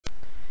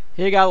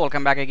Hey guys,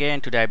 welcome back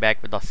again. Today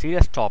back with a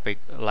serious topic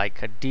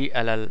like a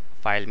DLL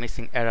file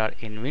missing error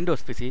in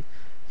Windows PC.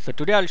 So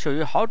today I'll show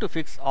you how to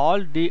fix all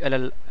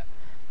DLL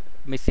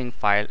missing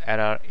file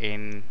error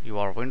in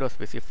your Windows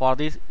PC. For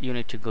this you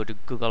need to go to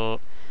Google,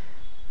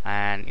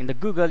 and in the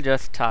Google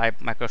just type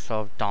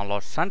Microsoft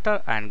Download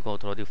Center and go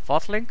through the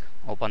first link.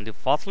 Open the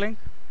first link,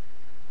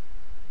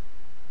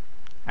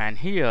 and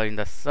here in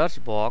the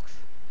search box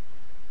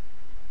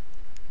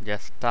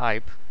just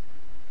type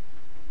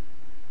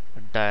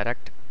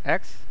DirectX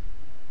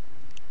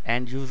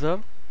end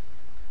user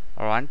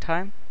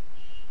runtime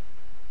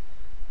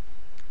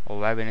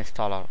web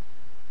installer.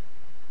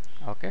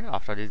 Okay,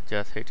 after this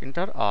just hit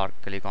enter or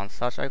click on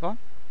search icon.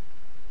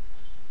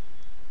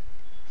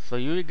 So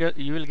you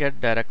will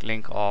get direct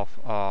link of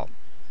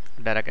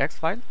DirectX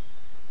file,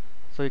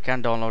 so you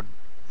can download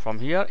from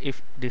here.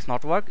 If this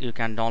not work, you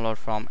can download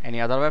from any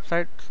other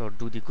website. So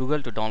do the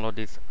Google to download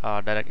this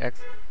DirectX.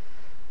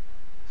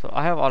 So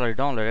I have already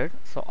downloaded.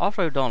 So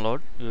after you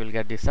download, you will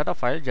get this setup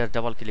file. Just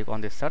double click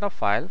on this setup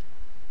file.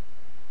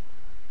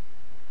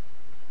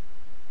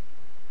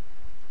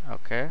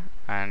 Okay,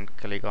 and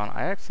click on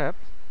I accept,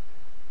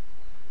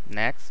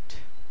 next,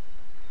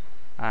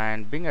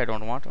 and Bing I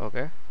don't want.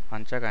 Okay,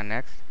 uncheck and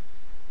next.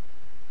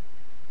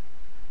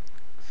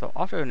 So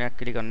after you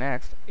click on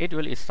next, it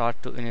will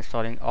start to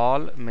installing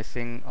all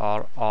missing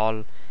or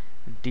all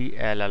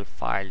DLL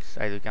files,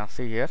 as you can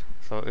see here.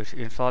 So it's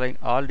installing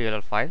all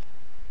DLL file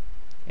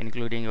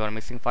including your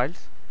missing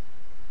files.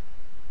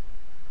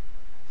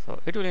 So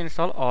it will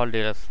install all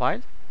DLL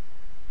files.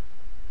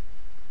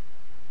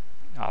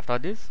 After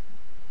this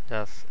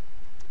just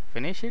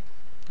finish it.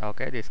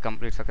 Okay, this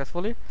complete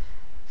successfully.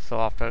 So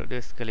after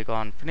this click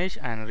on finish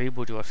and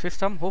reboot your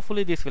system.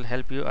 Hopefully this will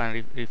help you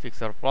and refix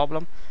your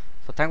problem.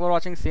 So thanks for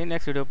watching. See you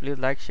next video. Please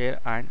like, share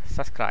and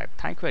subscribe.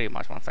 Thank you very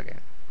much once again.